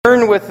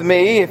with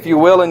me, if you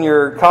will, in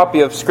your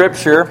copy of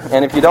Scripture.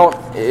 And if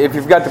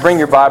you've got to bring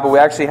your Bible, we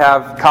actually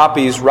have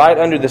copies right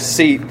under the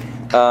seat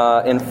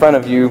in front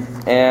of you.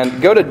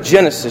 And go to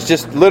Genesis.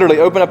 Just literally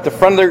open up the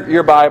front of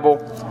your Bible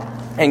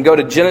and go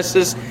to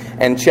Genesis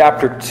and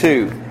chapter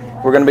 2.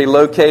 We're going to be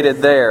located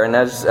there. And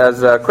as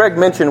Craig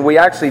mentioned, we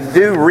actually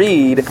do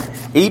read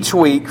each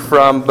week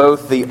from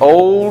both the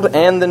Old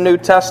and the New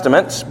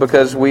Testaments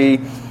because we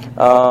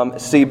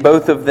see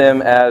both of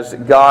them as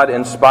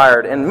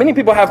God-inspired. And many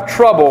people have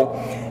trouble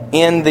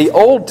in the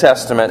Old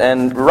Testament,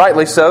 and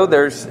rightly so.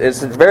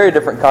 It's a very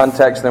different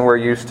context than we're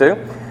used to.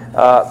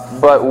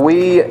 But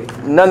we,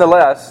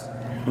 nonetheless,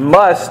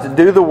 must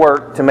do the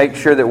work to make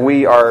sure that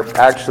we are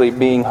actually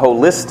being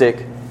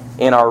holistic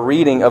in our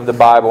reading of the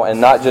Bible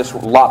and not just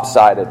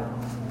lopsided.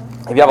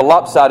 If you have a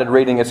lopsided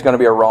reading, it's going to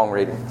be a wrong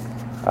reading,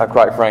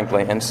 quite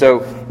frankly. And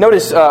so,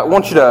 notice, I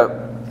want you to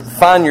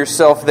find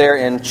yourself there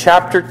in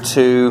chapter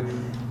 2,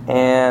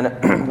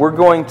 and we're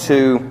going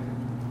to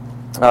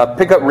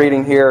pick up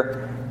reading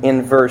here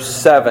in verse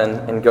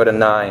 7 and go to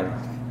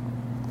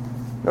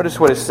 9. Notice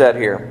what is said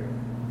here.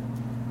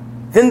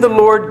 Then the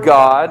Lord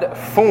God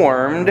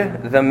formed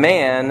the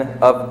man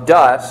of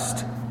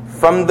dust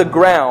from the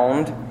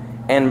ground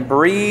and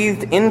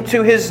breathed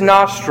into his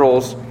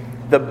nostrils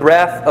the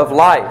breath of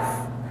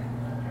life,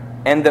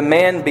 and the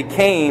man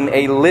became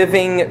a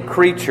living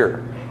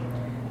creature.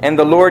 And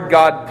the Lord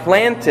God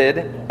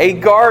planted a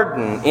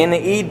garden in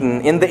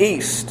Eden in the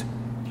east.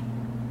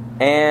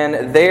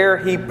 And there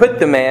he put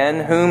the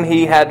man whom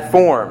he had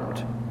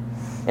formed.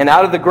 And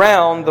out of the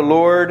ground the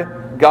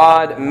Lord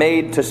God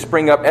made to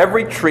spring up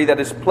every tree that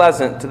is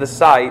pleasant to the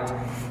sight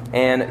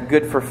and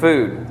good for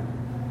food.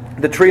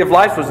 The tree of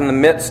life was in the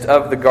midst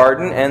of the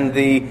garden, and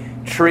the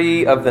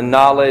tree of the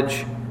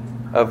knowledge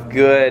of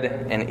good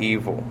and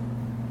evil.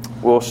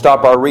 We'll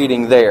stop our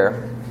reading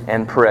there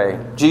and pray.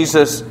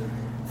 Jesus,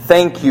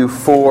 thank you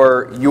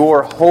for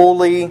your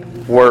holy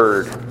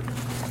word.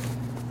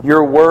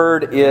 Your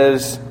word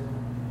is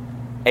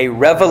a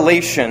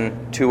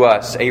revelation to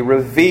us, a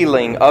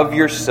revealing of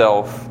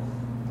yourself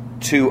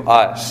to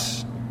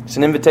us. It's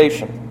an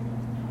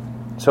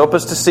invitation. So help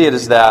us to see it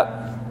as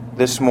that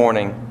this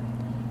morning.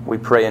 We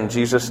pray in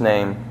Jesus'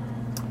 name.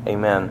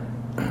 Amen.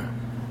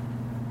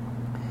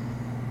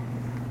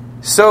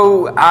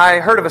 So I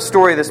heard of a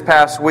story this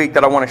past week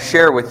that I want to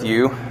share with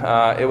you.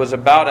 It was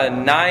about a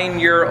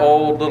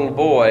 9-year-old little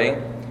boy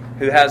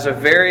who has a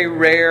very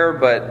rare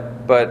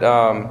but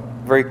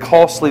very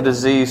costly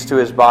disease to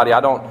his body. I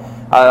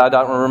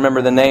don't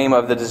remember the name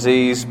of the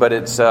disease, but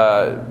its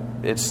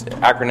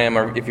acronym,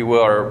 or if you will,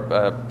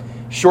 or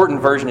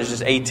shortened version is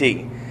just AT.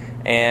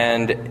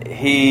 And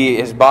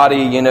his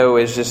body,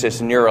 is just,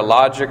 it's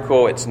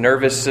neurological, it's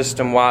nervous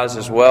system wise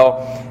as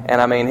well. And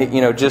I mean,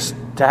 just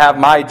to have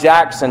my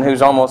Jackson,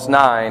 who's almost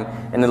 9,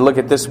 and then look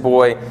at this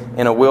boy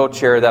in a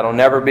wheelchair that'll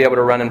never be able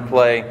to run and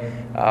play,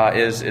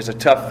 is a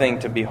tough thing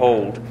to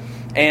behold.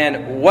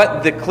 And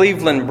what the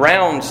Cleveland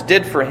Browns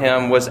did for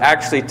him was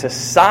actually to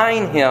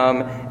sign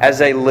him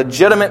as a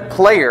legitimate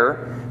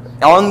player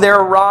on their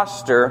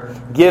roster,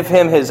 give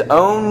him his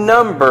own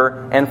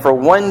number, and for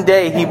one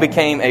day he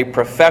became a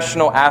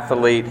professional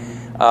athlete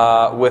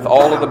with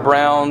all of the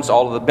Browns,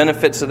 all of the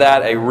benefits of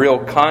that, a real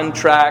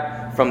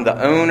contract from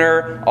the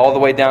owner all the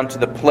way down to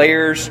the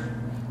players.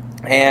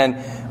 And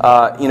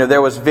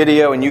there was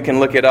video, and you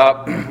can look it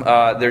up.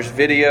 There's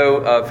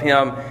video of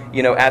him,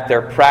 at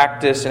their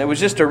practice, and it was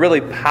just a really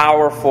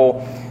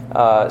powerful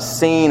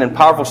scene and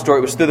powerful story.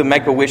 It was through the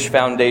Make-A-Wish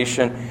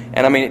Foundation,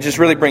 and I mean, it just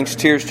really brings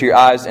tears to your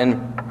eyes.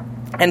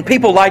 And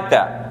people like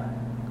that.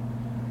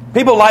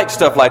 People like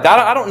stuff like that.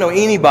 I don't know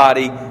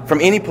anybody from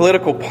any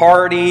political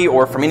party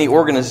or from any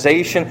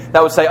organization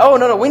that would say, "Oh,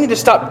 no, we need to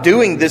stop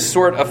doing this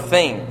sort of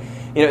thing."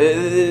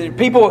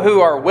 People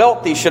who are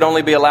wealthy should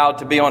only be allowed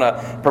to be on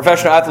a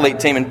professional athlete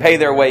team and pay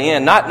their way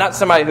in. Not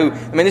somebody who,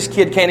 this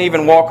kid can't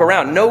even walk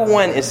around. No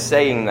one is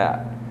saying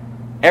that.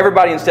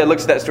 Everybody instead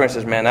looks at that story and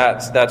says, "Man,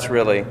 that's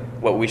really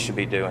what we should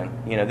be doing."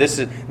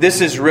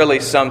 This is really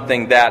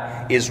something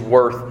that is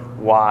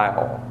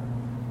worthwhile.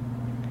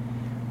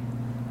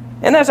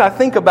 And as I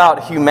think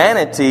about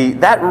humanity,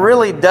 that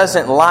really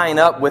doesn't line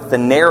up with the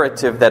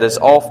narrative that is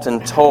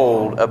often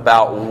told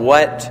about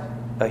what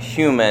a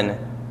human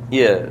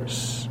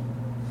is.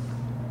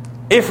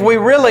 If we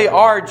really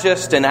are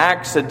just an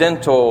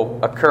accidental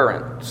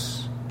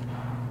occurrence,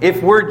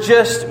 if we're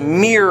just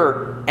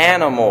mere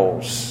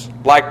animals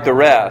like the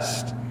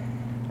rest,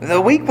 the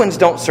weak ones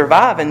don't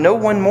survive and no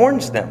one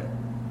mourns them.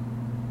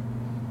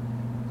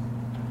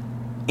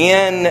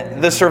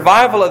 In the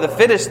survival of the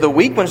fittest, the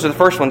weak ones are the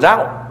first ones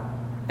out.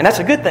 And that's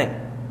a good thing.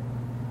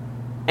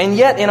 And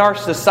yet in our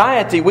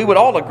society, we would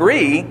all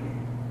agree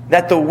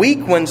that the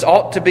weak ones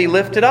ought to be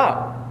lifted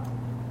up.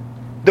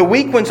 The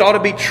weak ones ought to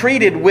be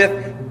treated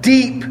with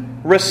deep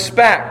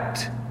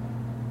respect.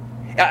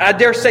 I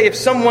dare say if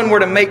someone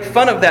were to make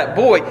fun of that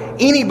boy,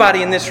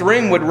 anybody in this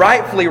room would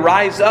rightfully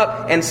rise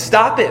up and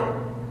stop it.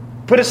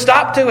 Put a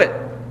stop to it.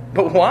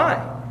 But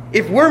why?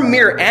 If we're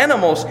mere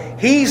animals,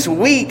 he's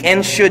weak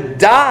and should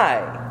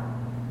die.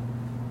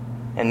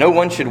 and no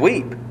one should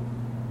weep.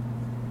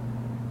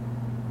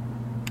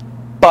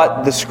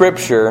 But the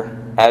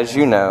Scripture, as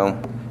you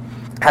know,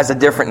 has a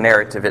different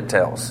narrative it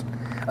tells.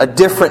 A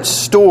different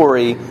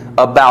story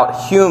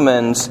about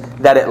humans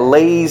that it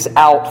lays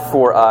out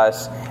for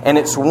us. And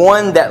it's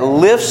one that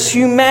lifts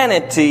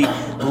humanity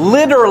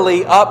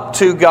literally up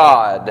to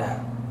God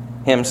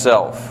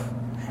Himself.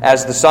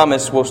 As the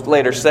psalmist will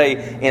later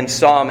say in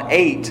Psalm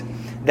 8,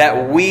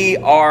 that we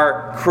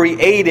are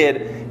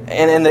created,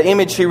 and the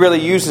image he really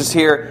uses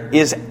here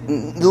is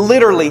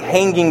literally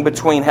hanging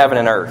between heaven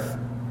and earth.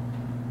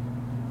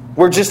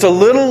 We're just a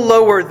little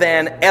lower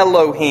than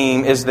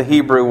Elohim is the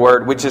Hebrew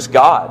word, which is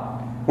God.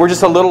 We're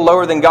just a little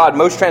lower than God.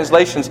 Most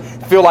translations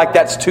feel like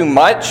that's too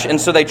much, and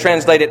so they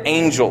translate it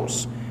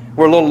angels.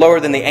 We're a little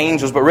lower than the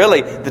angels, but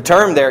really the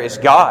term there is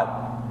God.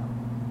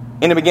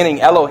 In the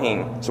beginning,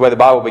 Elohim is the way the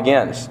Bible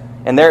begins.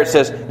 And there it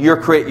says,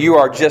 you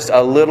are just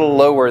a little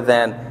lower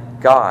than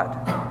God.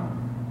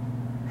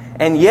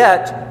 And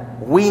yet,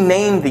 we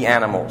name the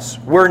animals.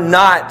 We're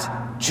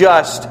not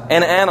just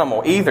an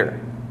animal either.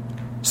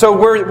 So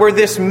we're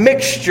this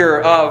mixture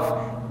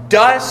of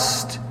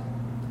dust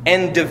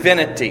and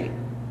divinity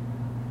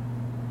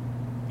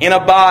in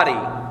a body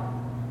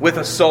with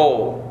a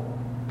soul.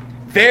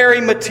 Very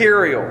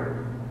material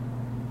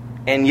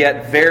and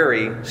yet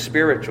very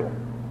spiritual.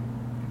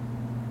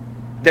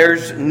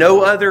 There's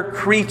no other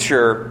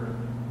creature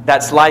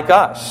that's like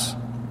us.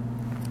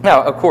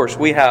 Now, of course,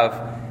 we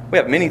have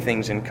many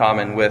things in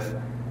common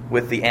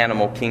with the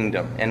animal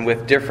kingdom and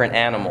with different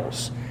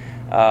animals.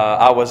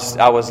 I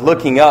was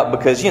looking up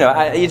because, you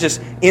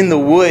just in the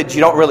woods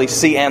you don't really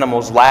see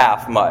animals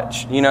laugh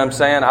much. You know what I'm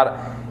saying?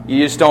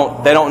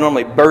 They don't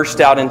normally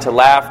burst out into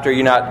laughter.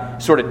 You're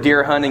not sort of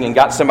deer hunting and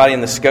got somebody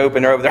in the scope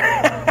and they're over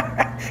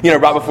there,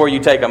 right before you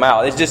take them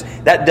out. It's just,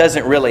 that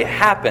doesn't really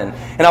happen.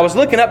 And I was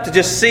looking up to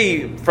just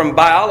see from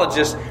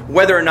biologists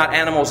whether or not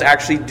animals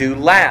actually do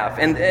laugh.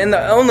 And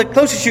the only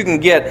closest you can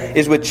get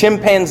is with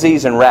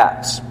chimpanzees and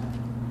rats.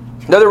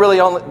 They're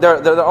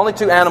the only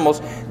two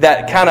animals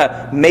that kind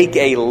of make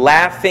a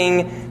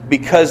laughing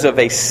because of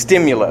a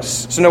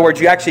stimulus. So in other words,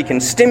 you actually can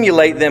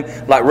stimulate them,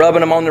 like rubbing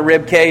them on the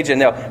rib cage,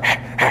 and they'll...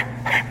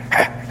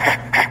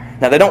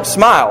 Now, they don't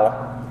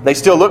smile. They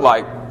still look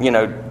like,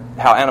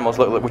 how animals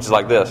look, which is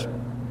like this.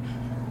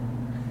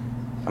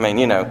 I mean,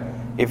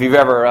 if you've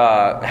ever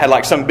had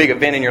like some big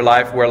event in your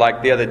life where,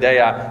 like the other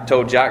day, I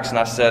told Jackson,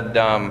 I said,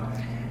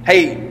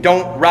 hey,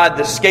 don't ride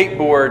the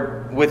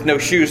skateboard with no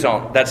shoes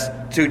on. That's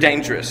too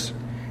dangerous.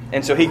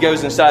 And so he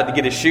goes inside to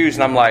get his shoes,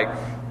 and I'm like,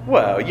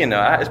 well,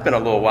 it's been a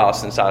little while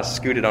since I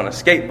scooted on a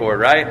skateboard,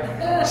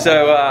 right?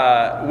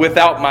 So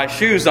without my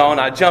shoes on,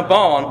 I jump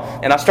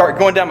on, and I start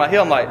going down my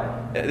hill. I'm like,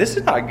 this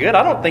is not good.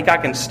 I don't think I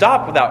can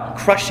stop without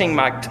crushing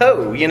my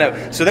toe,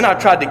 So then I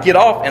tried to get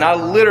off, and I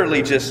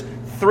literally just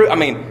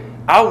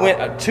I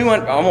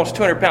went almost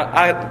 200 pounds.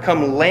 I had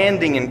come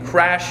landing and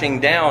crashing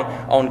down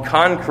on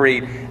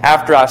concrete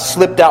after I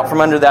slipped out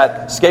from under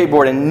that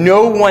skateboard, and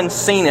no one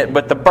seen it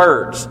but the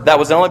birds. That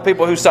was the only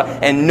people who saw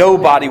it, and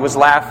nobody was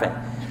laughing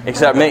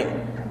except me.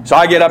 So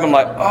I get up and I'm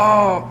like,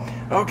 oh,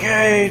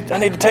 okay, I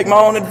need to take my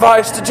own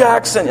advice to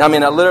Jackson. I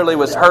literally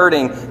was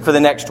hurting for the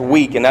next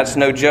week, and that's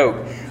no joke.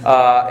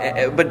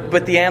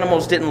 But the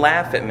animals didn't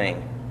laugh at me.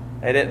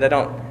 They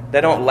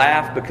don't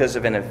laugh because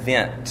of an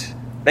event.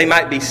 They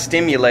might be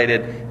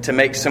stimulated to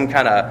make some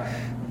kind of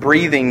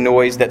breathing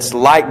noise that's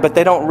but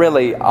they don't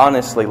really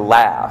honestly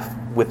laugh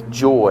with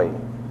joy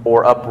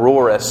or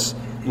uproarious,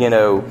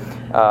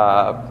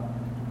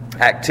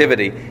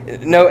 activity.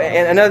 No,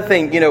 and another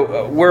thing,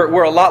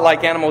 we're a lot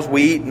like animals.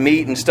 We eat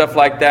meat and stuff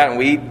like that, and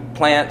we eat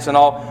plants and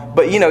all.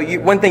 But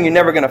one thing you're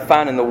never going to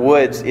find in the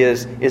woods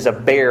is a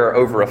bear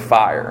over a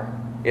fire.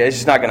 It's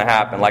just not going to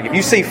happen. Like if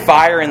you see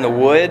fire in the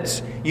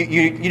woods,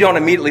 you don't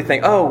immediately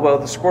think, oh, well,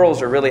 the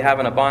squirrels are really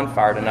having a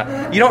bonfire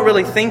tonight. You don't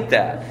really think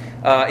that.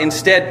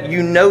 Instead,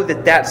 you know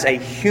that that's a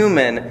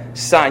human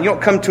sign. You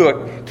don't come to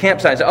a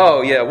campsite and say,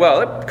 oh, yeah,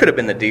 well, it could have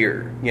been the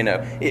deer.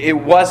 It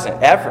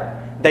wasn't ever.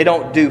 They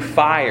don't do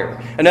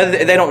fire.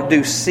 They don't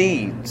do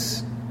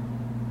seeds.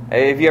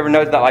 If you ever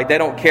noticed that, like they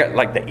don't care,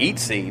 like they eat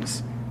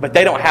seeds, but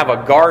they don't have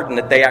a garden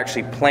that they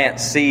actually plant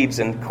seeds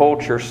and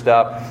culture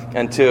stuff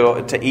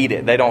to eat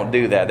it. They don't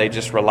do that. They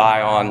just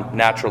rely on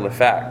natural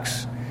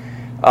effects.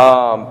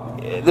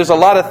 There's a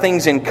lot of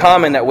things in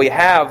common that we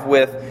have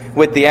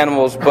with the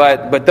animals,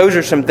 but those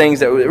are some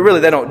things that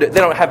really they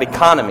don't have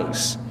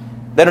economies.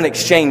 They don't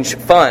exchange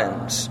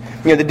funds.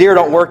 The deer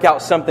don't work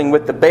out something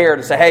with the bear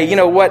to say, hey, you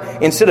know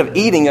what? Instead of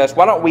eating us,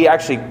 why don't we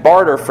actually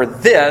barter for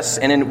this,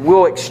 and then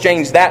we'll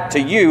exchange that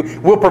to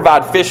you. We'll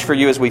provide fish for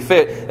you as we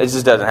fit. It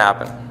just doesn't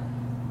happen.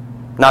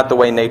 Not the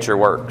way nature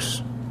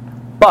works.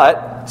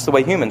 But it's the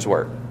way humans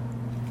work.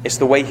 It's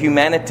the way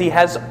humanity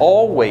has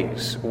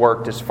always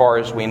worked as far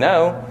as we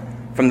know.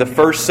 From the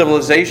first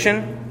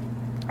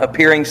civilization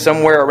appearing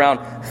somewhere around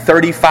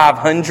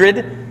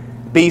 3500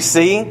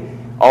 BC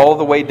all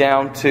the way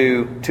down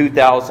to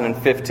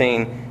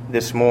 2015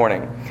 this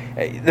morning.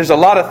 There's a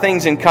lot of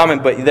things in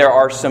common, but there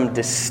are some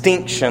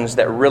distinctions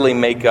that really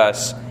make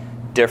us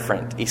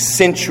different.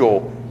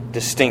 Essential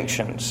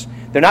distinctions.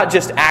 They're not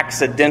just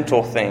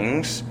accidental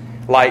things,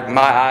 like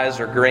my eyes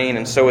are green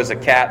and so is a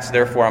cat's,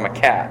 therefore I'm a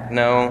cat.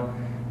 No,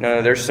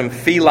 there's some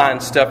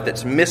feline stuff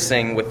that's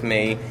missing with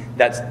me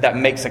that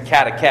makes a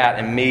cat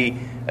and me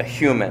a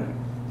human.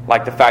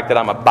 Like the fact that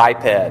I'm a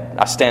biped.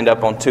 I stand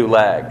up on 2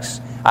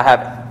 legs. I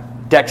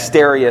have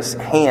dexterous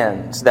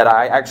hands that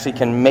I actually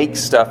can make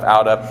stuff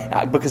out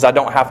of because I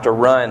don't have to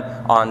run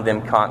on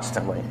them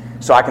constantly.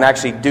 So I can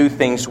actually do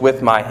things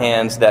with my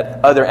hands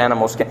that other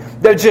animals can't.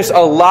 There's just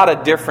a lot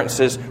of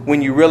differences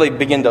when you really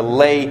begin to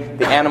lay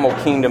the animal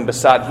kingdom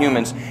beside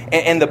humans.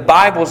 And the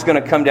Bible's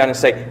going to come down and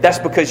say, that's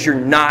because you're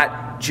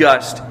not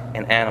just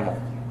an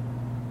animal.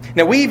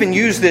 Now, we even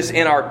use this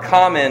in our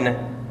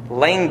common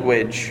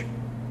language,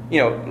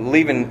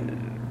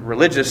 leaving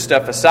religious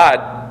stuff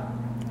aside.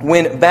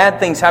 When bad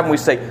things happen, we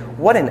say,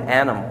 what an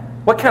animal.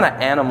 What kind of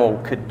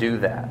animal could do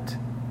that?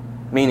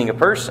 Meaning a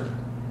person.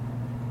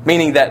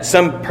 Meaning that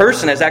some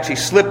person has actually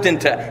slipped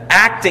into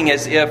acting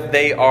as if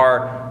they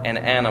are an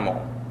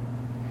animal.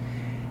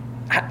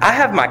 I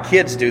have my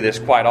kids do this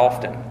quite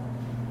often.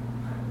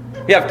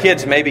 If you have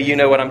kids, maybe you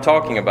know what I'm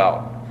talking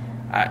about.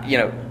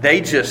 They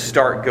just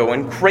start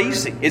going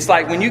crazy. It's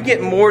like when you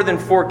get more than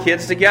 4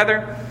 kids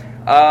together,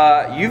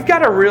 you've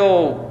got a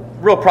real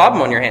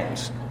problem on your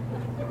hands.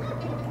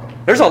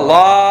 There's a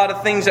lot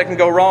of things that can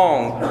go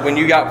wrong when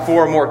you got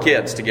 4 more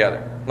kids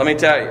together. Let me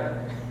tell you.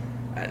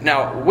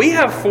 Now, we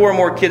have 4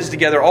 more kids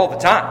together all the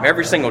time,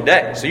 every single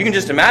day. So you can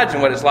just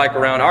imagine what it's like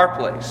around our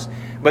place.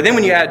 But then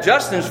when you add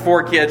Justin's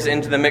 4 kids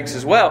into the mix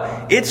as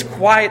well, it's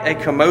quite a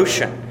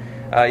commotion.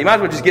 You might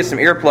as well just get some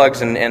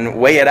earplugs and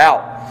weigh it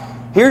out.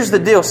 Here's the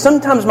deal.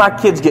 Sometimes my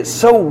kids get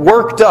so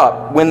worked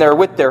up when they're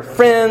with their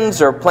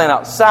friends or playing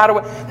outside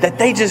that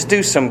they just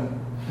do some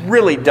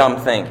really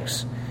dumb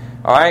things.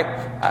 All right?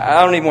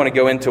 I don't even want to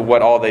go into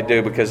what all they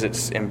do because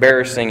it's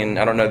embarrassing, and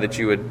I don't know that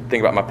you would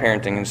think about my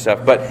parenting and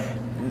stuff. But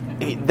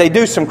they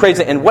do some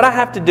crazy. And what I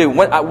have to do,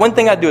 one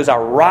thing I do is I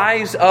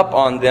rise up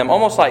on them,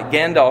 almost like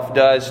Gandalf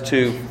does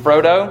to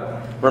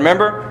Frodo.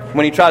 Remember?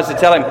 When he tries to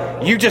tell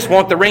him, you just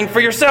want the ring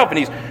for yourself. And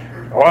he's,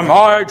 am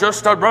I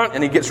just a grunt?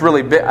 And he gets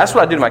really big. That's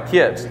what I do to my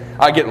kids.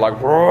 I get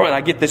like, and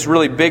I get this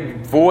really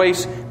big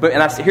voice.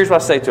 Here's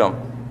what I say to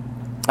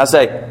them. I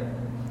say,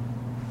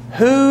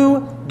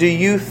 who do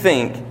you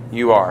think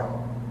you are?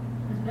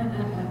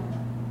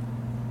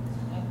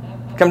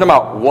 Come to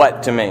about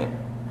what to me?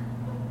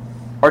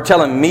 Or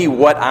telling me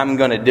what I'm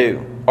going to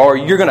do? Or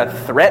you're going to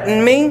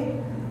threaten me?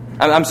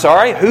 I'm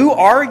sorry, who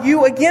are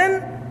you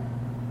again?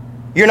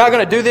 You're not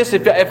going to do this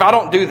if I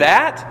don't do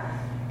that?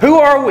 Who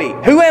are we?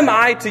 Who am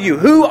I to you?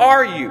 Who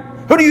are you?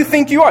 Who do you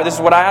think you are? This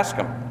is what I ask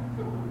them.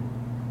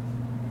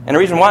 And the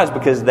reason why is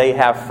because they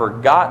have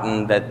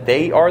forgotten that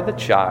they are the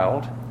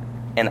child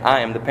and I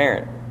am the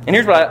parent. And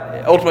here's what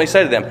I ultimately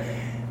say to them.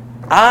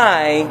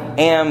 I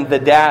am the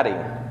daddy.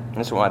 And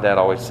this is what my dad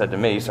always said to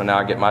me, so now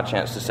I get my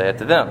chance to say it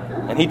to them.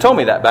 And he told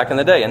me that back in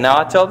the day, and now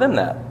I tell them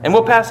that. And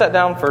we'll pass that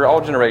down for all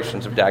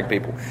generations of dad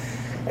people.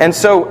 And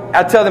so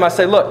I tell them, I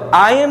say, look,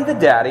 I am the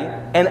daddy,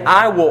 and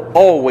I will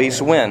always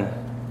win.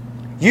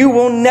 You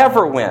will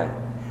never win.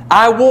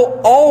 I will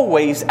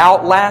always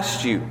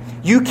outlast you.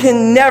 You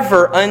can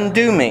never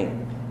undo me.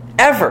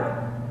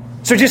 Ever.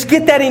 So just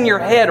get that in your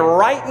head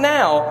right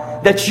now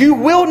that you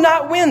will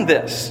not win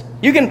this.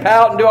 You can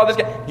pout and do all this.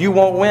 You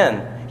won't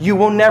win. You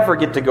will never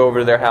get to go over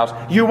to their house.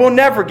 You will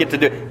never get to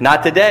do it.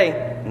 Not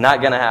today. Not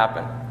going to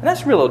happen. And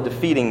that's really a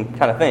defeating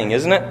kind of thing,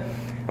 isn't it?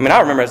 I mean, I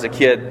remember as a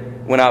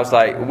kid when I was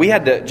like,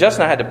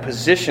 Justin and I had to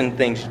position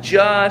things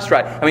just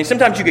right. I mean,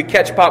 sometimes you could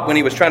catch Pop when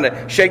he was trying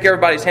to shake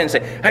everybody's hand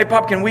and say, hey,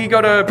 Pop, can we go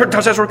to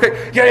touch this real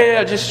quick?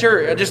 Yeah, just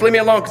sure. Just leave me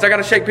alone because I got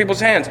to shake people's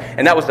hands.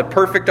 And that was the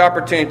perfect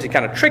opportunity to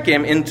kind of trick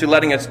him into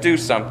letting us do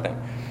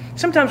something.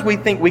 Sometimes we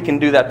think we can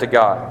do that to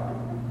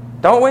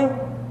God. Don't we?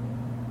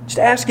 Just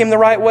ask Him the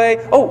right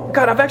way. Oh,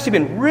 God, I've actually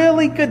been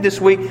really good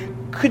this week.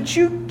 Could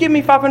you give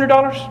me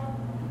 $500?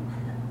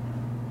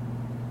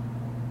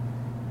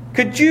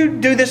 Could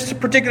you do this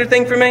particular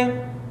thing for me?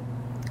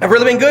 I've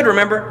really been good,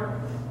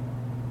 remember?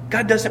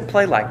 God doesn't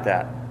play like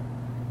that.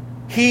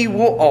 He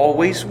will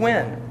always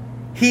win.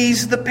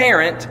 He's the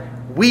parent.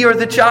 We are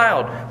the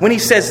child. When He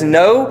says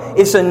no,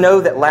 it's a no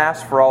that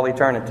lasts for all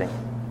eternity.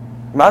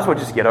 You might as well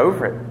just get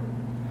over it.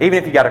 Even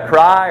if you got to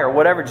cry or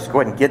whatever, just go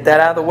ahead and get that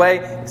out of the way.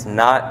 It's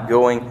not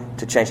going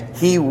to change.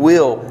 He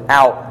will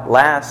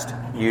outlast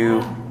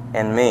you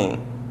and me.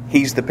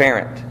 He's the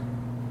parent.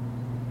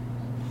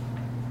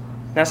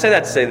 Now I say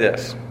that to say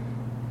this.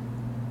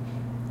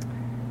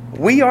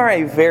 We are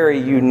a very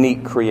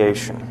unique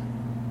creation.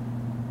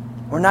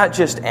 We're not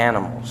just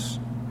animals.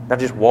 Not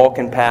just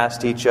walking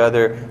past each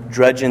other,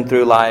 drudging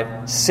through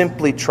life,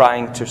 simply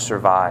trying to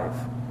survive.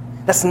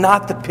 That's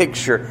not the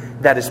picture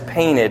that is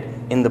painted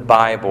in the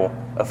Bible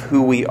of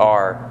who we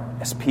are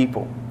as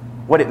people.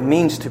 What it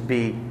means to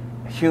be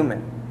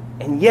human.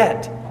 And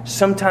yet,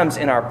 sometimes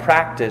in our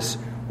practice,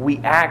 we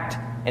act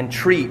and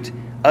treat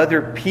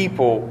other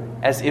people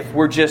as if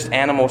we're just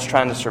animals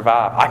trying to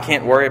survive. I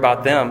can't worry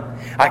about them.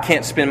 I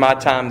can't spend my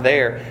time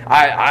there.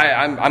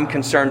 I'm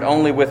concerned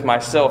only with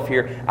myself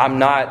here. I'm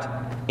not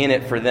in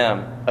it for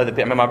them.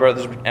 Am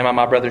I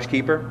my brother's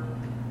keeper?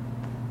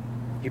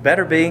 You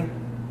better be.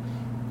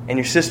 And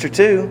your sister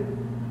too.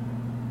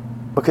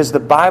 Because the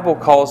Bible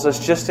calls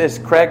us, just as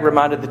Craig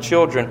reminded the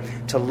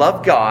children, to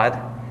love God.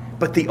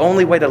 But the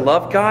only way to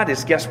love God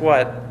is, guess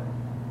what?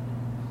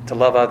 To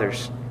love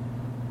others.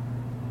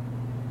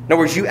 In other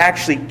words, you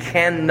actually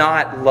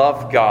cannot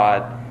love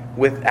God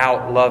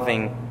without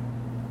loving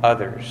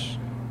others.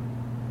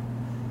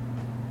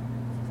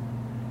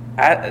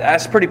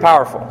 That's pretty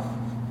powerful.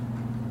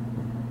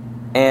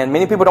 And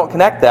many people don't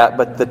connect that,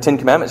 but the Ten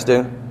Commandments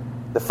do.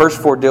 The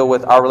first 4 deal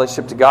with our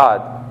relationship to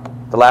God.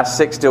 The last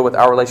 6 deal with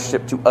our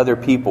relationship to other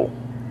people.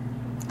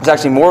 There's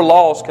actually more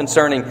laws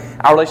concerning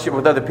our relationship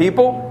with other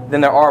people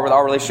than there are with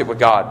our relationship with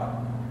God.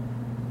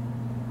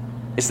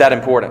 It's that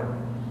important.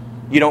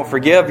 You don't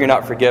forgive, you're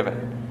not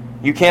forgiven.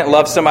 You can't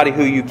love somebody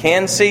who you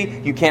can see.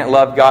 You can't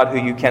love God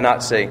who you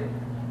cannot see.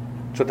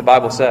 That's what the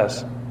Bible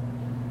says.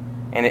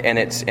 And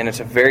it's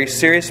a very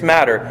serious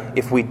matter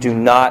if we do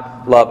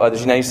not love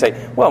others. You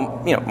say,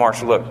 well,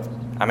 Marshall, look,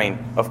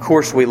 of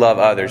course we love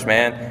others,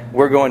 man.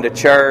 We're going to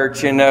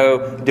church,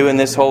 doing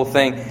this whole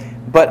thing.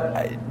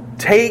 But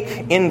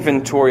take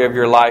inventory of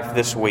your life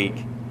this week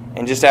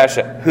and just ask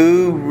you,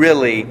 who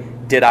really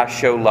did I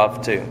show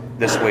love to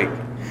this week?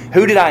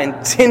 Who did I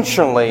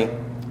intentionally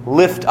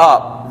lift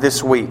up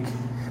this week?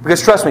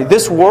 Because trust me,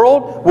 this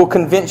world will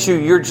convince you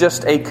you're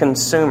just a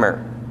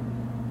consumer.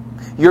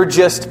 You're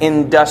just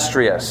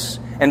industrious.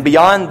 And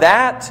beyond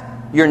that,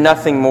 you're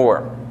nothing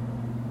more.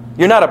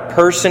 You're not a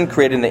person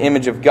created in the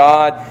image of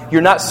God.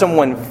 You're not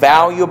someone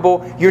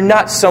valuable. You're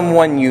not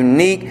someone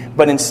unique,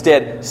 but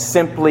instead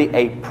simply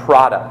a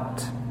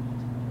product.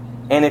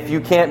 And if you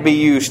can't be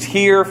used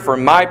here for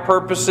my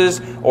purposes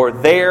or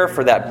there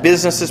for that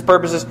business's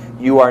purposes,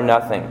 you are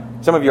nothing.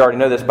 Some of you already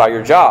know this by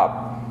your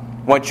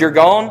job. Once you're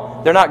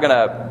gone, they're not going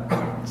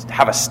to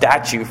have a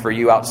statue for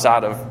you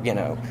outside of,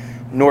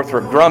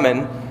 Northrop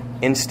Grumman.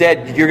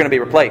 Instead, you're going to be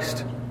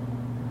replaced.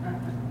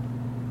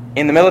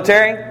 In the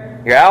military,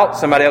 you're out,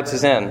 somebody else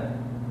is in.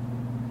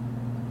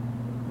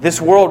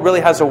 This world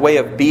really has a way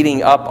of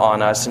beating up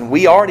on us, and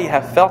we already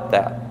have felt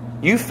that.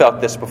 You've felt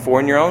this before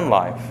in your own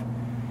life.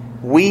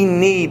 We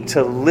need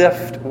to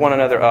lift one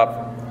another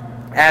up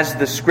as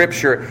the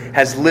Scripture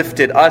has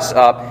lifted us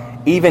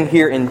up, even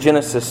here in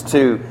Genesis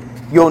 2.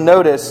 You'll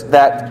notice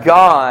that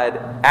God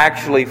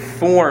actually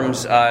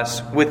forms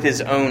us with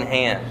His own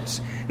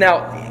hands.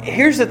 Now,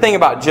 here's the thing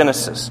about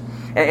Genesis.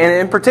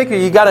 And in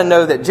particular, you got to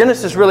know that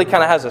Genesis really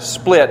kind of has a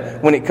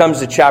split when it comes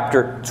to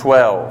chapter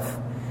 12.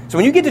 So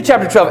when you get to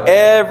chapter 12,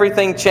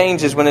 everything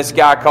changes when this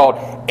guy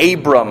called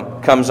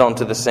Abram comes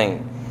onto the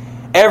scene.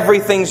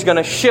 Everything's going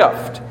to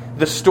shift.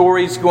 The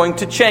story's going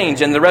to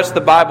change. And the rest of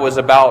the Bible is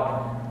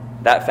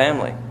about that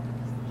family.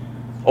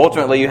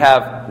 Ultimately, you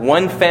have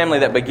one family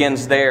that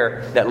begins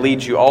there that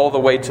leads you all the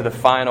way to the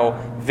final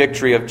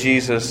victory of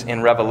Jesus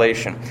in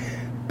Revelation.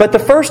 But the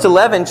first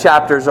 11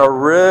 chapters are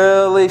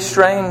really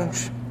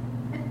strange.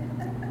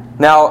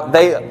 Now,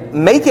 they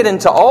make it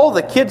into all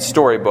the kids'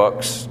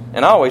 storybooks,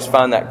 and I always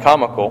find that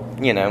comical,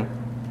 the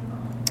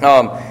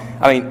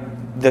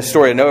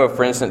story of Noah,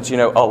 for instance, a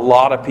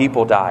lot of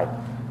people died.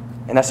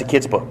 And that's a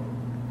kid's book.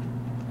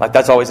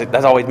 That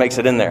always makes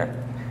it in there.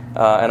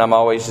 And I'm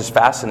always just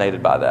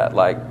fascinated by that.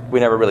 We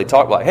never really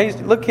talk like, hey,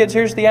 look, kids,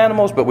 here's the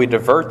animals, but we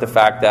divert the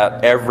fact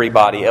that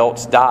everybody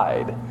else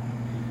died.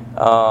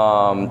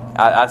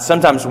 I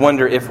sometimes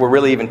wonder if we're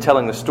really even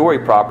telling the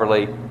story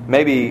properly.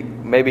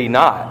 Maybe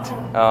not,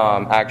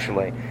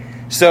 actually.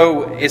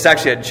 So it's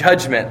actually a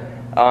judgment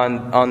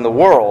on the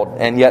world,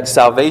 and yet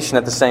salvation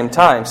at the same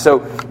time.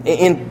 So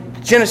in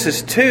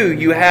Genesis 2,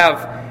 you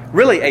have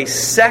really a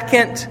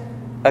second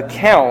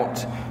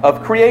account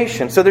of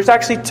creation. So there's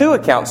actually 2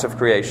 accounts of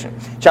creation.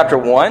 Chapter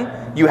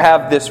 1, you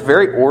have this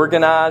very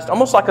organized,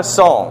 almost like a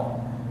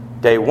song.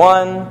 Day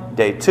 1,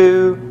 day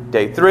 2,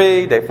 day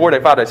 3, day 4, day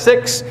 5, day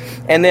 6.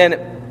 And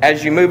then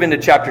as you move into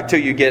chapter 2,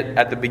 you get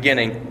at the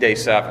beginning, day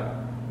 7,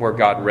 where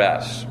God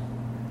rests.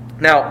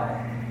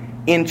 Now,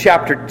 in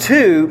chapter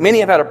 2, many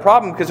have had a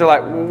problem because they're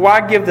like,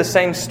 why give the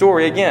same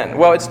story again?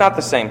 Well, it's not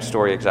the same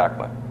story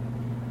exactly.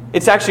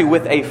 It's actually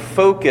with a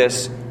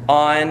focus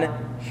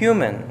on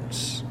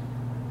humans.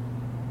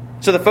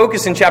 So the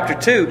focus in chapter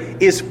 2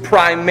 is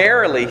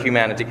primarily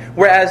humanity.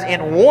 Whereas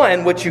in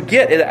 1, what you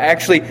get is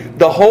actually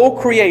the whole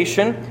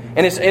creation,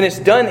 and it's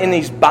done in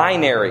these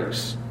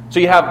binaries. So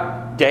you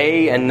have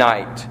day and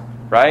night,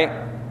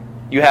 right?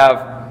 You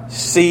have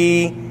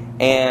sea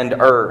and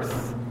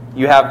earth.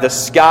 You have the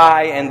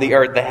sky and the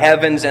earth, the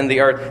heavens and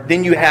the earth.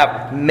 Then you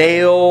have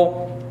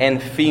male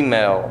and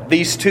female.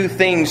 These 2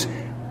 things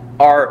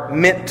are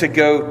meant to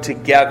go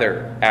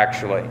together,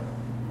 actually.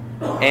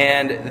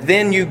 And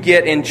then you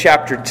get in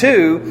chapter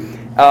 2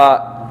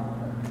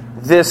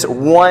 this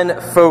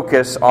one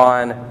focus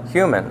on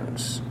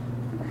humans.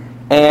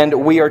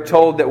 And we are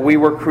told that we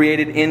were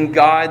created in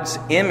God's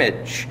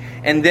image.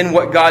 And then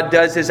what God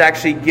does is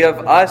actually give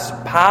us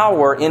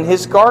power in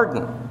His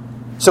garden.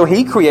 So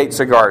He creates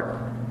a garden.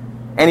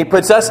 And He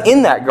puts us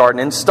in that garden,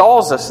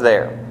 installs us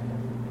there.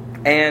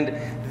 And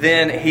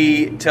then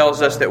He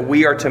tells us that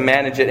we are to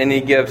manage it. And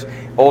He gives,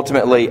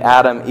 ultimately,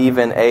 Adam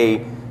even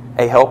a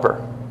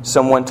helper.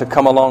 Someone to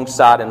come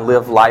alongside and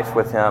live life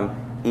with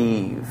him,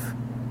 Eve,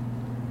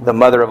 the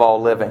mother of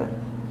all living.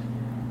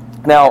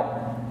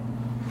 Now,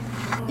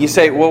 you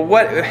say, well,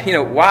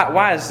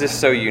 why is this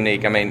so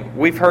unique? I mean,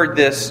 we've heard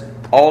this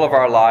all of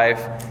our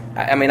life.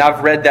 I mean,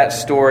 I've read that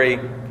story.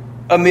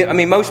 I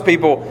mean, most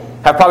people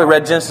have probably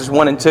read Genesis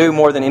 1 and 2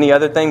 more than any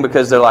other thing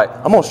because they're like,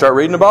 I'm going to start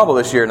reading the Bible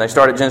this year. And they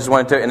start at Genesis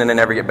 1 and 2 and then they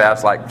never get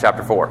past like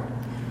chapter 4.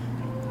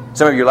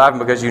 Some of you are laughing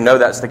because you know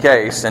that's the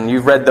case and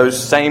you've read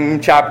those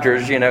same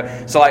chapters,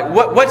 So like,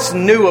 what's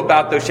new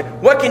about those?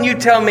 What can you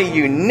tell me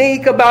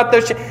unique about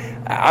those?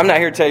 I'm not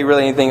here to tell you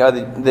really anything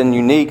other than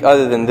unique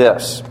other than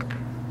this.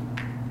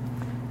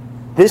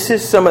 This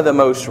is some of the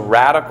most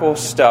radical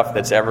stuff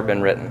that's ever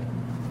been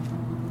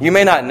written. You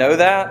may not know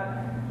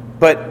that,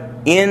 but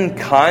in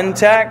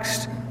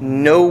context,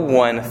 no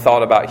one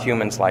thought about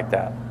humans like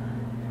that.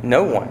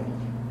 No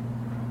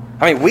one.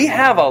 I mean, we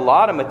have a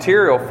lot of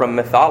material from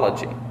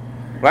mythology.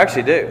 We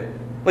actually do.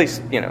 At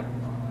least,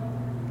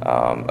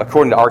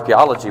 according to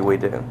archaeology, we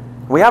do.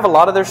 We have a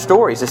lot of their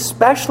stories,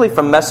 especially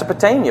from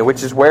Mesopotamia,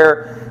 which is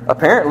where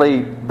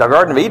apparently the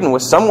Garden of Eden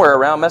was somewhere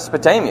around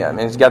Mesopotamia. I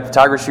mean, it's got the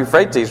Tigris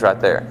Euphrates right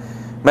there.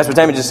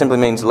 Mesopotamia just simply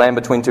means land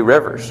between two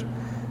rivers.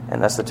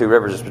 And that's the two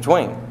rivers it's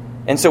between.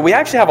 And so we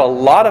actually have a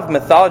lot of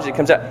mythology that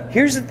comes out.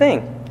 Here's the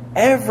thing.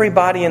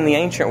 Everybody in the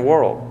ancient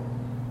world,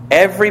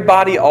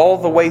 everybody all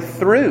the way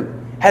through,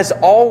 has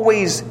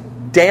always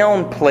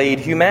downplayed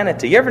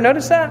humanity. You ever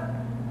notice that?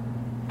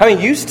 I mean,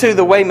 used to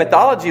the way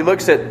mythology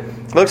looks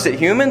at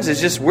humans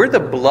is just we're the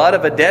blood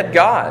of a dead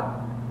god.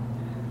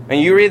 And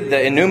you read the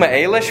Enuma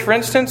Elish, for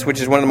instance, which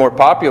is one of the more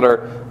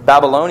popular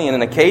Babylonian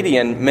and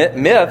Akkadian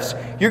myths,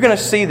 you're going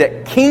to see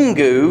that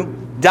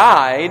Kingu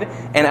died,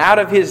 and out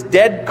of his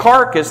dead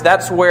carcass,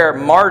 that's where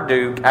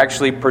Marduk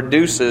actually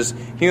produces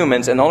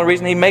humans. And the only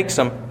reason he makes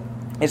them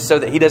is so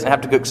that he doesn't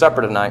have to cook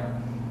supper tonight.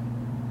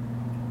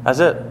 That's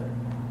it.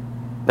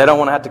 They don't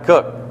want to have to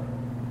cook.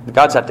 The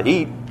gods have to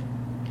eat.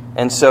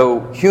 And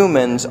so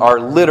humans are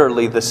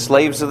literally the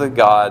slaves of the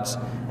gods,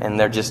 and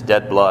they're just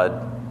dead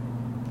blood.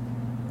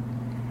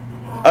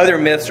 Other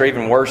myths are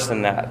even worse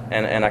than that,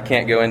 and I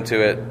can't go into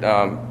it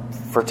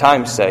for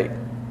time's sake.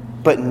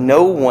 But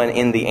no one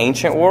in the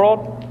ancient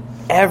world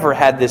ever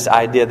had this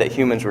idea that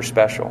humans were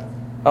special.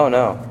 Oh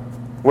no.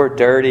 We're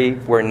dirty,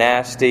 we're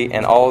nasty,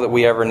 and all that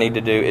we ever need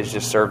to do is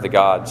just serve the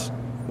gods.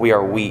 We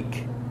are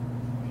weak.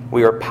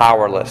 We are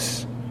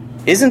powerless.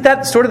 Isn't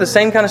that sort of the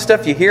same kind of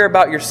stuff you hear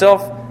about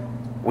yourself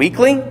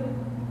weekly?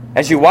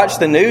 As you watch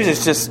the news,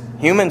 it's just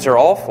humans are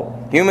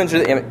awful. Humans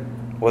are...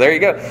 Well, there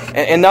you go.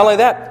 And not only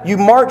that, you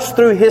march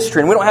through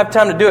history, and we don't have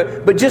time to do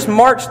it, but just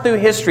march through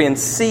history and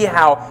see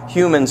how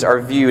humans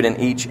are viewed in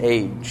each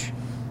age.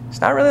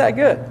 It's not really that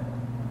good.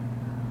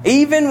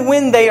 Even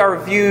when they are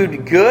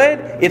viewed good,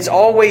 it's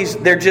always,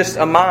 they're just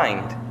a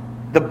mind.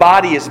 The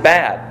body is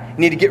bad. You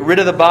need to get rid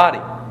of the body.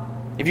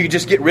 If you could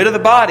just get rid of the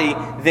body,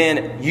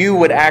 then you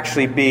would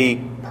actually be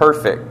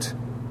perfect.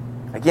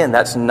 Again,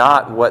 that's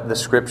not what the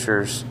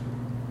Scriptures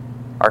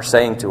are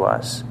saying to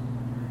us.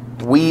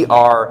 We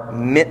are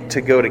meant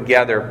to go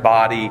together,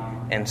 body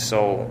and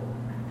soul.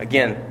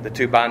 Again, the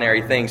two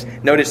binary things.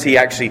 Notice He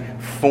actually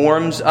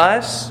forms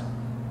us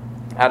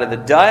out of the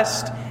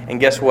dust, and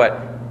guess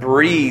what?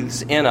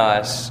 Breathes in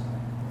us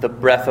the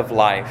breath of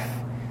life.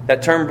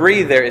 That term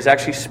breathe there is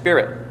actually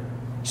spirit.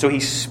 So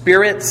He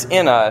spirits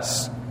in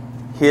us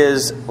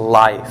His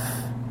life.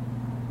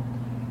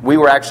 We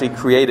were actually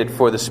created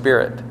for the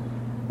Spirit.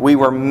 We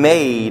were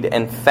made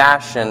and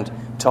fashioned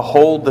to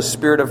hold the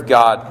Spirit of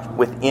God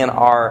within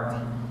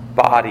our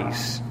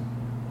bodies.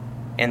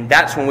 And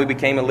that's when we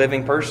became a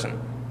living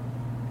person,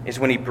 is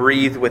when He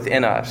breathed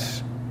within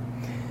us.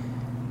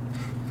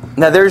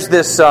 Now there's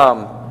this,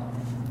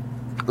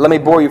 let me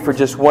bore you for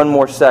just one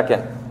more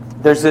second.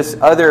 There's this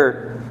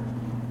other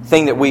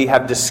thing that we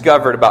have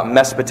discovered about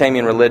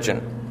Mesopotamian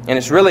religion. And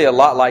it's really a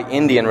lot like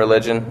Indian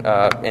religion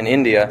in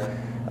India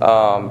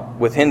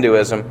with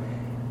Hinduism.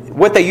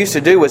 What they used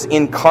to do was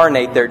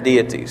incarnate their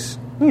deities.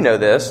 You know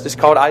this. It's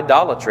called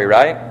idolatry,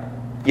 right?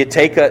 You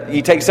take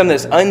something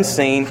that's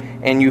unseen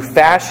and you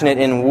fashion it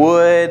in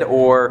wood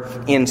or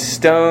in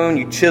stone.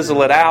 You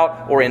chisel it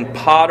out, or in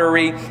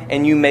pottery,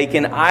 and you make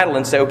an idol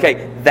and say,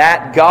 okay,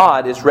 that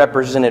god is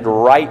represented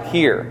right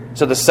here.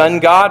 So the sun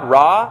god,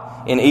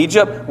 Ra, in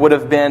Egypt would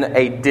have been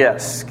a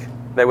disc.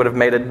 They would have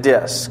made a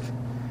disc.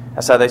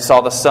 That's how they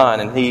saw the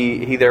sun, and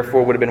he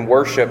therefore would have been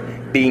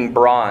worshipped being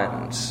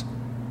bronze.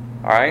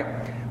 All right?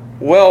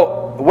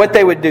 Well, what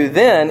they would do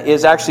then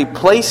is actually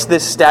place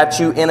this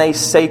statue in a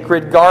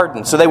sacred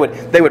garden. So they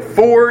would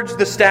forge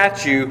the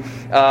statue,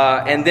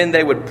 and then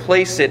they would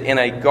place it in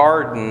a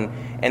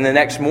garden, and the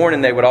next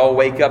morning they would all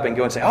wake up and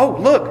go and say, oh,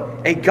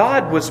 look, a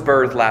god was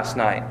birthed last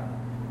night.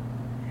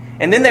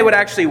 And then they would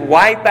actually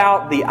wipe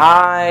out the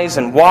eyes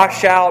and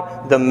wash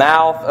out the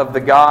mouth of the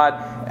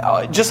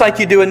god, just like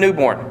you do a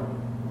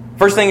newborn.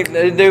 First thing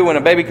they do when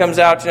a baby comes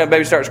out, a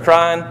baby starts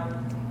crying,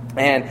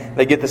 and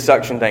they get the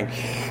suction thing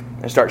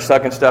and start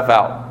sucking stuff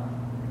out.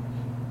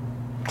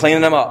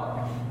 Cleaning them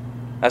up.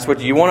 That's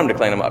what you want them to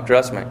clean them up,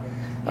 trust me.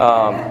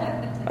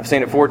 I've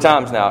seen it 4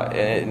 times now.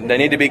 They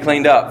need to be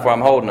cleaned up before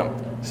I'm holding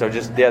them. So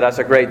that's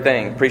a great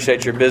thing.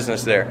 Appreciate your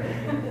business there.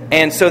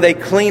 And so they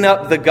clean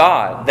up the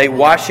god. They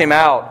wash him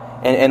out.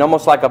 And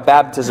almost like a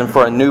baptism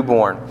for a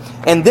newborn.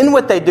 And then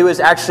what they do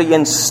is actually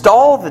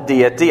install the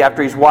deity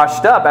after he's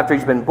washed up, after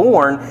he's been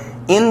born,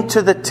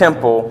 into the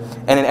temple.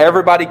 And then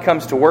everybody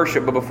comes to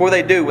worship. But before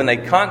they do, when they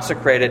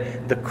consecrate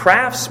it, the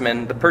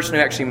craftsman, the person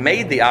who actually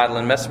made the idol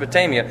in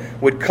Mesopotamia,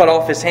 would cut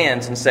off his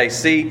hands and say,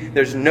 see,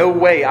 there's no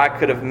way I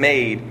could have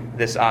made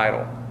this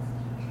idol.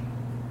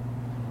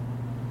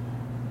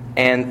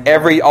 And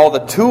all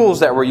the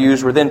tools that were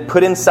used were then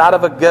put inside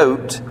of a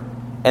goat.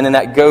 And then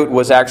that goat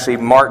was actually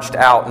marched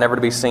out, never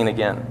to be seen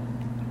again.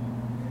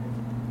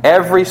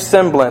 Every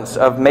semblance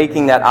of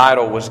making that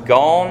idol was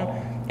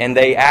gone, and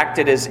they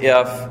acted as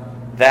if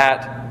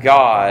that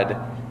God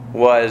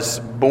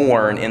was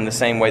born in the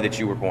same way that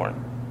you were born.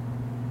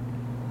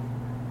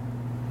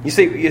 You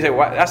say,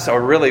 well, that's a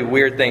really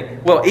weird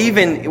thing. Well,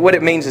 even what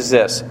it means is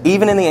this.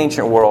 Even in the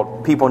ancient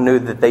world, people knew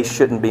that they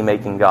shouldn't be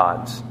making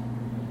gods.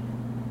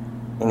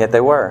 And yet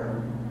they were.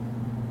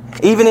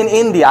 Even in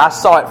India, I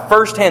saw it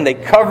firsthand. They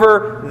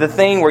cover the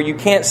thing where you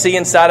can't see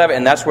inside of it,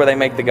 and that's where they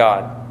make the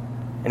god.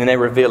 And then they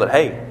reveal it.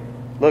 Hey,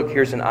 look,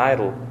 here's an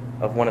idol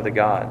of one of the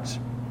gods.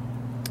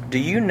 Do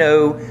you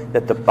know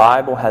that the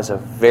Bible has a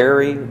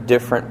very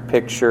different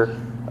picture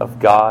of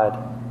God?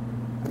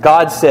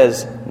 God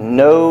says,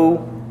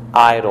 no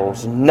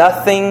idols.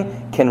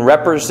 Nothing can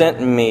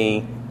represent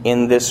me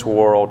in this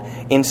world.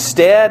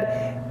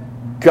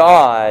 Instead,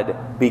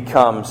 God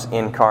becomes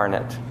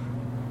incarnate.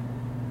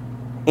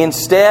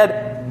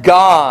 Instead,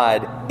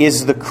 God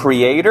is the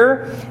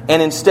creator,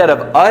 and instead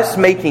of us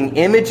making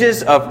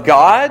images of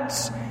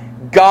gods,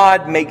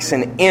 God makes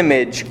an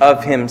image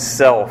of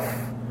Himself.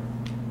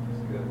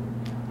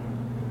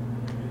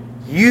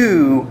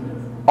 You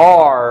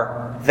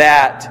are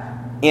that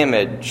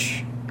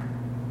image.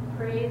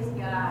 Praise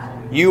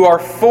God. You are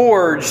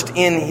forged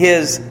in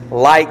His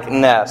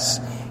likeness.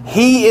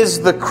 He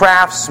is the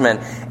craftsman.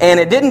 And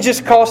it didn't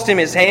just cost Him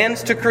His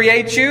hands to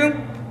create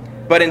you,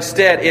 but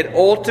instead, it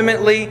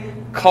ultimately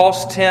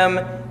cost Him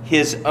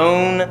His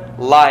own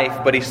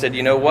life. But He said,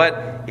 you know what?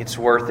 It's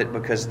worth it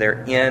because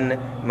they're in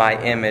my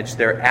image.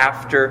 They're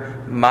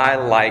after my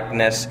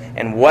likeness.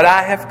 And what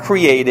I have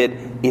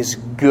created is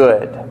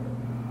good.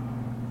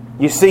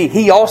 You see,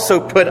 He also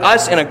put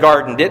us in a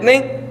garden, didn't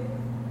He?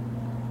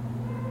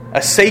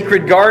 A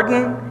sacred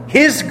garden.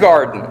 His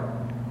garden.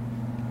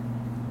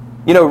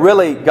 You know,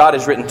 really, God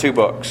has written 2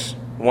 books.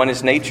 One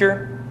is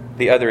nature.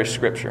 The other is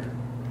Scripture.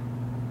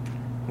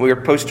 We are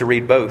supposed to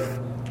read both.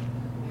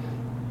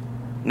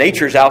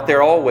 Nature's out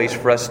there always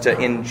for us to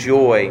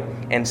enjoy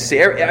and see.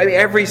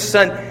 Every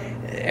sunset,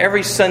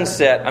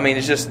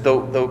 it's just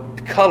the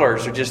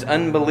colors are just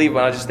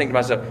unbelievable. I just think to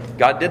myself,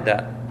 God did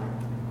that.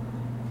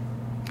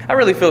 I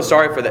really feel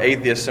sorry for the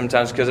atheists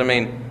sometimes because,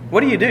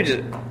 what do you do?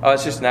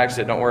 It's just an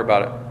accident. Don't worry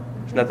about it.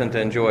 There's nothing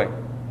to enjoy.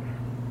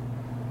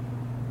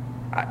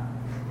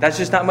 That's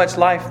just not much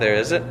life there,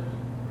 is it?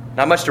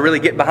 Not much to really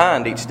get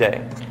behind each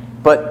day.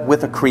 But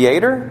with a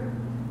creator,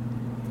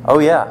 oh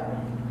yeah.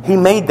 He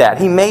made that.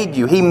 He made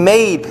you. He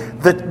made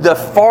the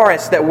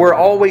forest that we're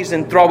always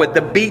enthralled with,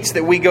 the beach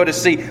that we go to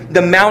see,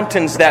 the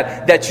mountains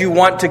that you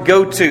want to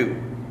go to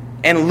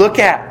and look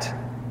at.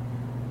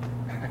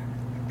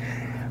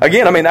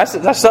 Again,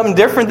 that's something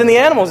different than the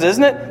animals,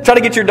 isn't it? Try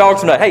to get your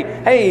dogs to know,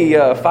 hey,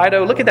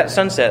 Fido, look at that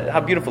sunset. How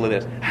beautiful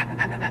it is.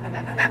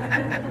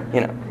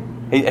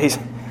 He's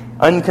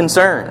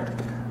unconcerned.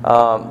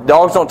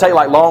 Dogs don't take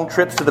long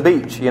trips to the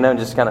beach,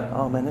 just kind of,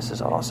 oh man, this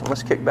is awesome.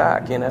 Let's kick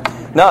back,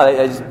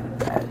 No,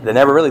 they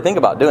never really think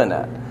about doing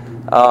that.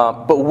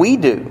 But we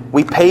do.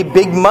 We pay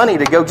big money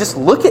to go just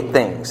look at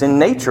things in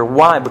nature.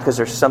 Why? Because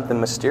there's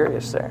something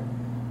mysterious there.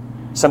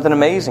 Something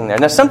amazing there.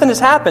 Now, something has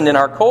happened in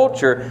our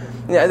culture.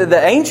 The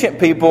ancient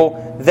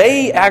people,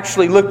 they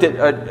actually looked at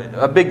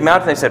a big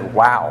mountain and they said,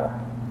 wow.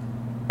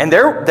 And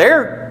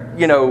their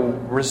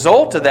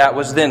result of that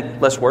was then,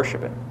 let's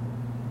worship it.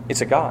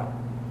 It's a god.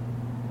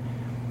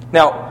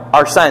 Now,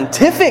 our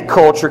scientific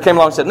culture came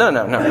along and said, no.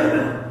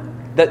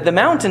 The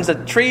mountains, the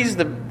trees,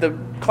 the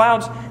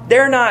clouds,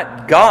 they're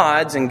not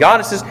gods and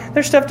goddesses.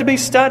 They're stuff to be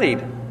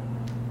studied.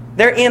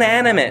 They're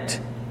inanimate.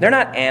 They're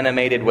not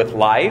animated with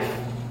life.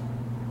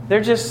 They're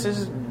just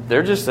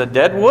a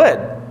dead wood.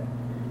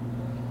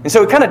 And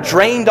so it kind of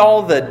drained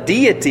all the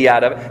deity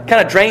out of it,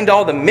 kind of drained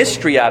all the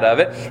mystery out of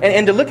it.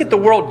 And to look at the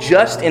world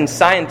just in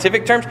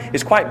scientific terms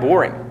is quite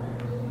boring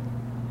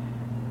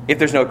if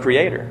there's no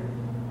creator.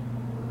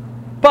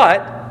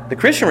 But the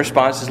Christian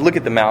response is look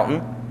at the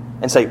mountain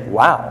and say,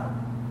 wow.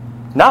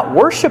 Not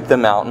worship the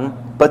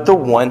mountain, but the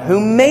one who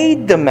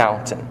made the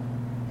mountain.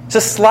 It's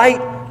a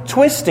slight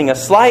twisting, a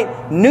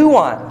slight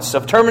nuance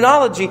of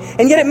terminology,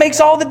 and yet it makes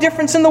all the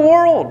difference in the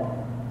world.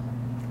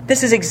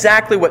 This is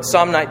exactly what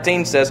Psalm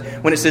 19 says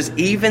when it says,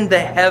 even the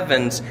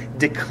heavens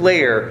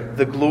declare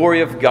the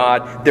glory of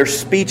God. Their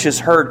speech is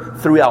heard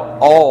throughout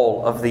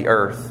all of the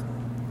earth.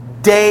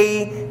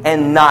 Day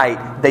and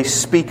night they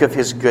speak of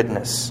His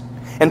goodness.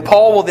 And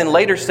Paul will then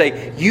later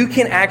say, you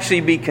can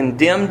actually be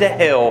condemned to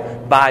hell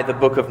by the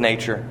book of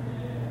nature.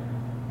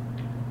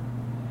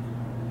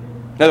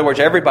 In other words,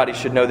 everybody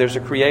should know there's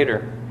a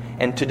Creator.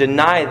 And to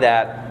deny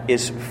that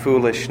is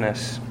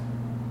foolishness.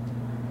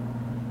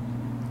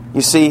 You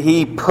see,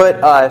 He put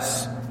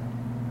us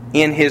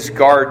in His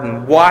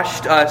garden,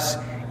 washed us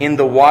in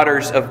the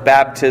waters of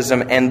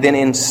baptism, and then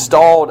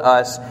installed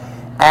us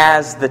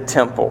as the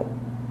temple.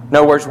 In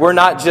other words, we're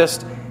not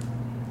just,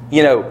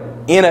 in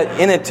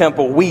a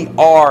temple. We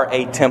are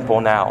a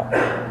temple now.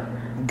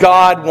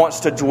 God wants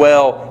to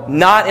dwell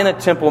not in a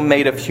temple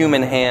made of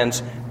human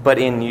hands, but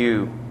in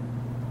you.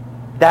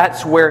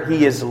 That's where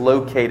He is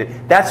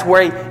located. That's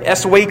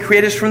the way He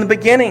created us from the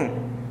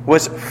beginning,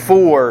 was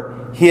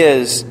for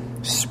His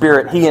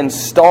Spirit. He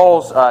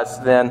installs us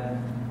then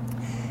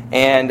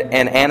and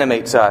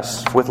animates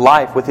us with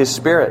life, with His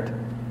Spirit.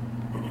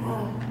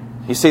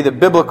 You see, the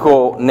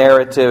biblical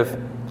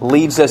narrative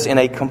leads us in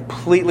a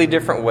completely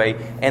different way,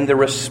 and the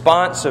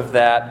response of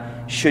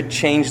that should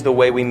change the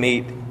way we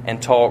meet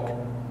and talk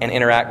and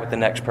interact with the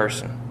next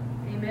person.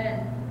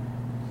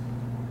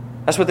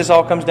 Amen. That's what this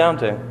all comes down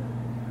to.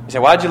 You say,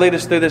 why'd you lead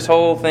us through this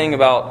whole thing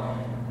about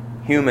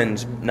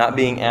humans not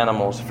being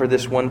animals for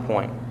this one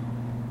point?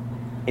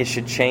 It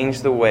should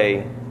change the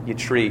way you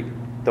treat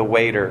the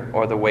waiter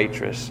or the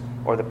waitress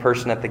or the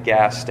person at the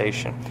gas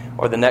station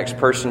or the next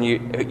person,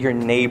 your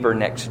neighbor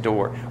next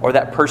door, or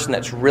that person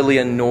that's really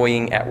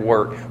annoying at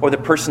work, or the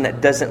person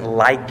that doesn't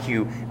like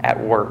you at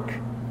work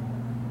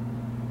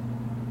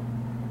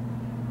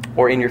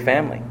or in your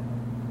family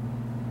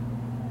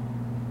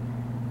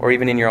or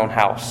even in your own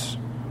house.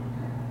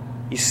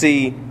 You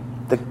see,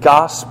 the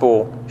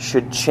gospel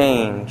should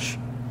change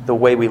the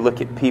way we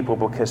look at people,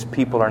 because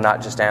people are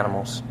not just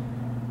animals.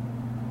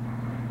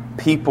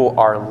 People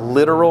are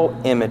literal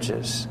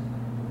images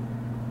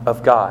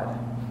of God.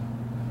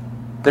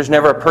 There's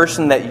never a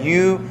person that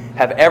you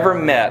have ever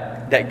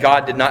met that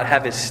God did not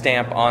have His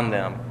stamp on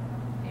them.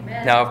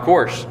 Amen. Now, of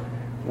course,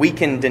 we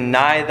can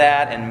deny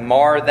that and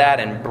mar that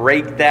and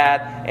break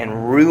that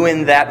and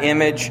ruin that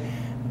image,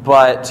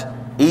 but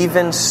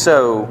even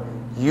so,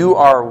 you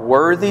are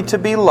worthy to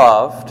be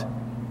loved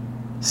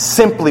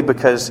simply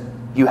because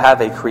you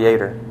have a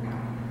Creator.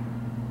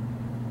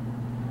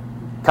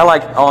 Kind of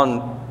like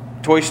on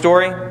Toy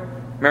Story.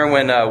 Remember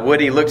when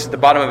Woody looks at the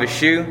bottom of his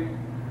shoe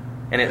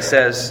and it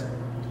says,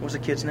 what was the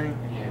kid's name?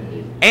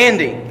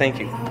 Andy. Thank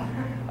you.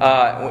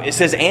 It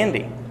says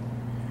Andy.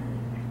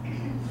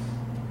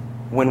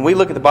 When we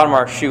look at the bottom of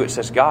our shoe, it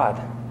says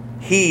God.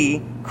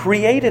 He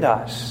created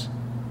us.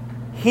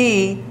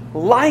 He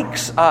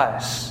likes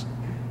us.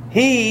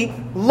 He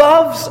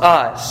loves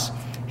us.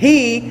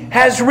 He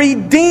has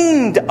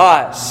redeemed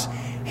us.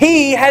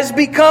 He has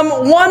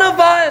become one of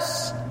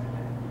us.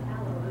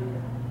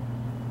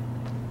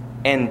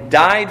 And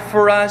died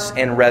for us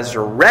and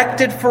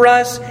resurrected for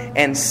us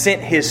and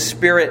sent His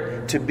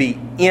Spirit to be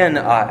in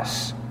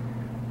us.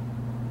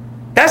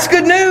 That's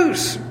good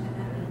news.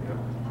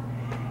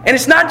 And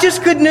it's not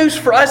just good news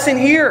for us in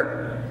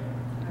here.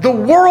 The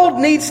world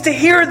needs to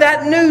hear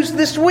that news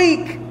this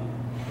week.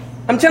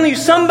 I'm telling you,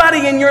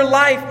 somebody in your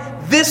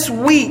life this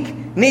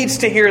week needs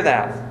to hear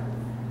that.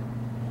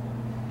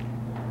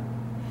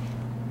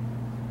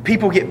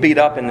 People get beat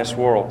up in this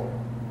world.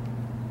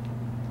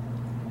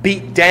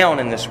 Beat down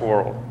in this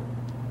world.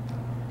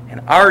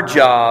 And our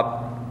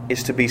job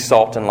is to be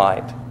salt and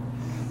light.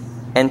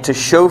 And to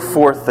show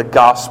forth the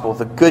gospel,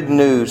 the good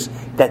news,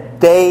 that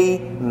they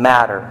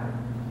matter.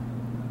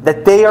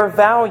 That they are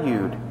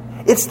valued.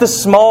 It's the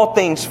small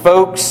things,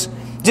 folks.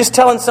 Just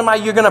telling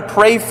somebody you're going to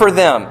pray for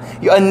them.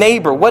 A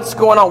neighbor, what's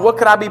going on? What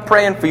could I be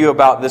praying for you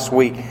about this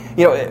week?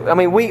 I've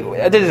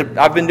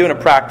been doing a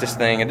practice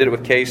thing. I did it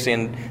with Casey,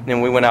 and then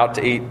we went out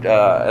to eat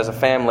as a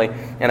family.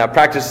 And I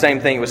practiced the same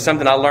thing. It was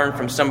something I learned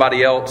from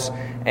somebody else,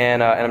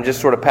 and I'm just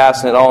sort of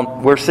passing it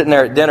on. We're sitting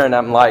there at dinner, and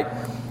I'm like,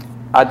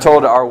 I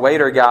told our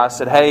waiter guy, I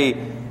said, hey,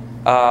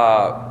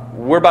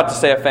 we're about to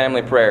say a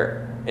family prayer.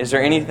 Is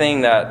there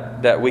anything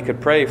that we could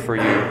pray for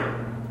you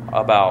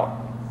about?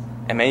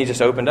 And man, he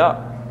just opened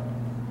up.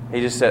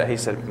 He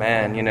said,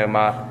 man,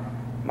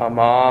 my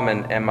mom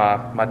and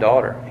my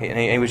daughter.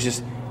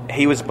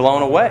 He was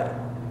blown away.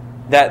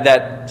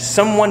 That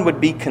someone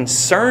would be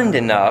concerned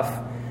enough,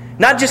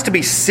 not just to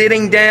be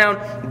sitting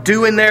down,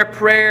 doing their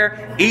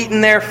prayer,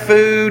 eating their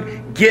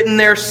food, getting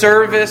their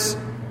service,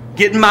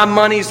 getting my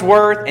money's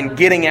worth, and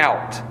getting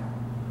out.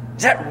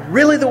 Is that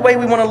really the way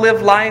we want to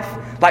live life?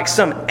 Like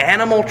some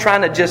animal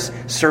trying to just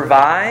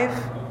survive?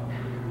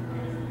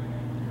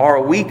 Or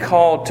are we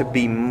called to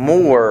be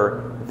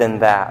more than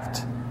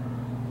that?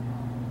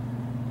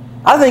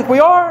 I think we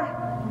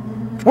are.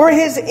 We're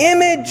His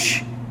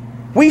image.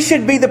 We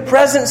should be the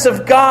presence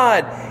of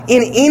God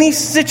in any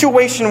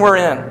situation we're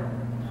in.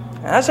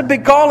 And that's a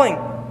big calling.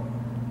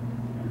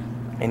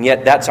 And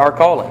yet that's our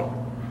calling.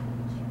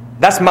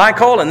 That's my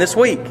calling this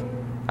week.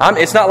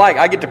 It's not like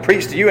I get to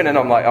preach to you and then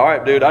I'm like, all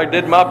right, dude, I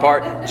did my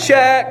part.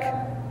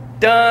 Check.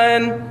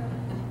 Done.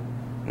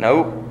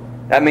 Nope.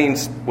 That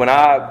means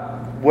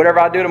whatever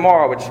I do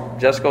tomorrow, which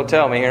Jessica will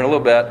tell me here in a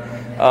little bit,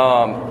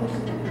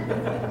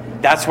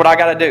 that's what I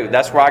got to do.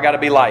 That's where I got to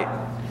be light.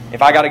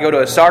 If I got to go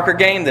to a soccer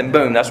game, then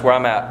boom, that's where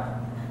I'm at.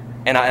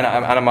 And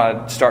I'm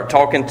going to start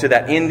talking to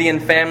that Indian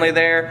family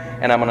there,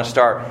 and I'm going to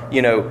start,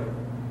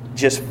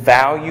 just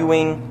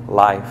valuing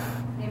life.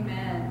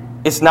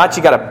 Amen. It's not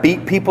you got to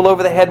beat people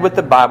over the head with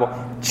the Bible.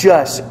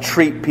 Just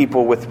treat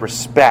people with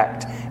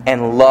respect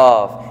and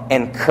love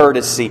and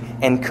courtesy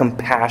and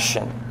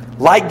compassion,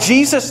 like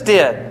Jesus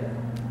did.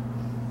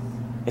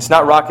 It's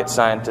not rocket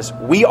scientists.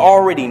 We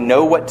already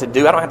know what to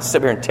do. I don't have to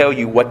sit here and tell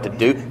you what to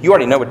do. You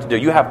already know what to do.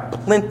 You have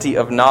plenty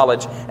of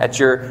knowledge at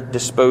your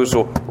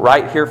disposal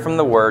right here from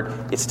the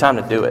Word. It's time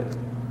to do it.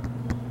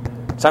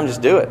 It's time to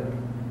just do it.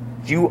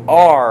 You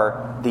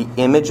are the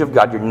image of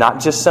God. You're not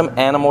just some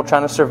animal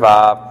trying to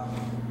survive.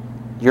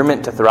 You're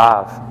meant to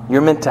thrive.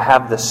 You're meant to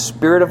have the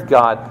Spirit of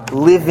God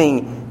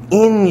living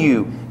in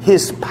you.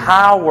 His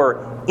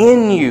power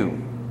in you.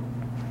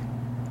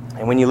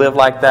 And when you live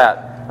like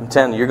that, I'm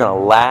telling you, you're going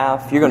to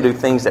laugh. You're going to do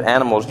things that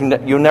animals,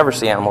 you'll never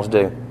see animals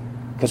do.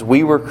 Because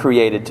we were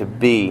created to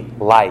be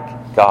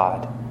like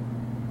God.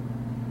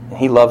 And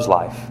He loves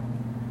life.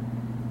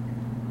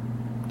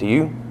 Do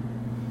you?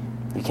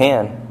 You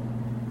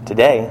can.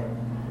 Today.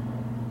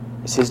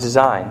 It's His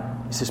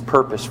design. It's His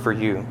purpose for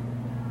you.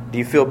 Do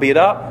you feel beat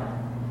up?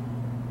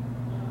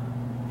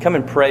 Come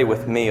and pray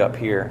with me up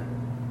here.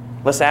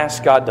 Let's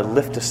ask God to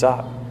lift us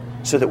up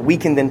so that we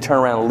can then turn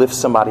around and lift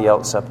somebody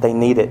else up. They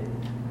need it.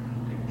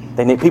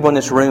 People in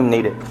this room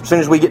need it. As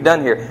soon as we get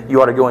done here,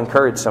 you ought to go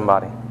encourage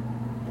somebody.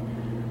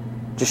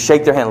 Just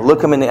shake their hand.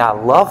 Look them in the eye.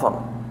 Love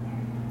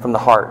them from the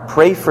heart.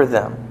 Pray for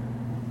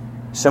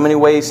them. So many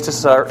ways to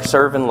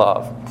serve and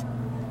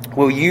love.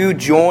 Will you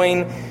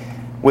join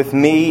with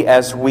me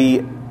as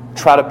we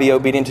try to be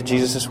obedient to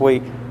Jesus this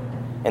week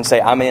and say,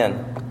 I'm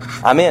in.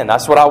 I'm in.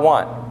 That's what I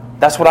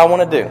want. That's what I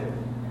want to do.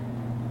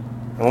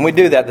 And when we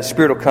do that, the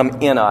Spirit will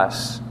come in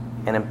us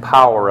and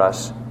empower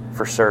us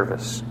for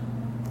service.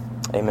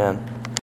 Amen.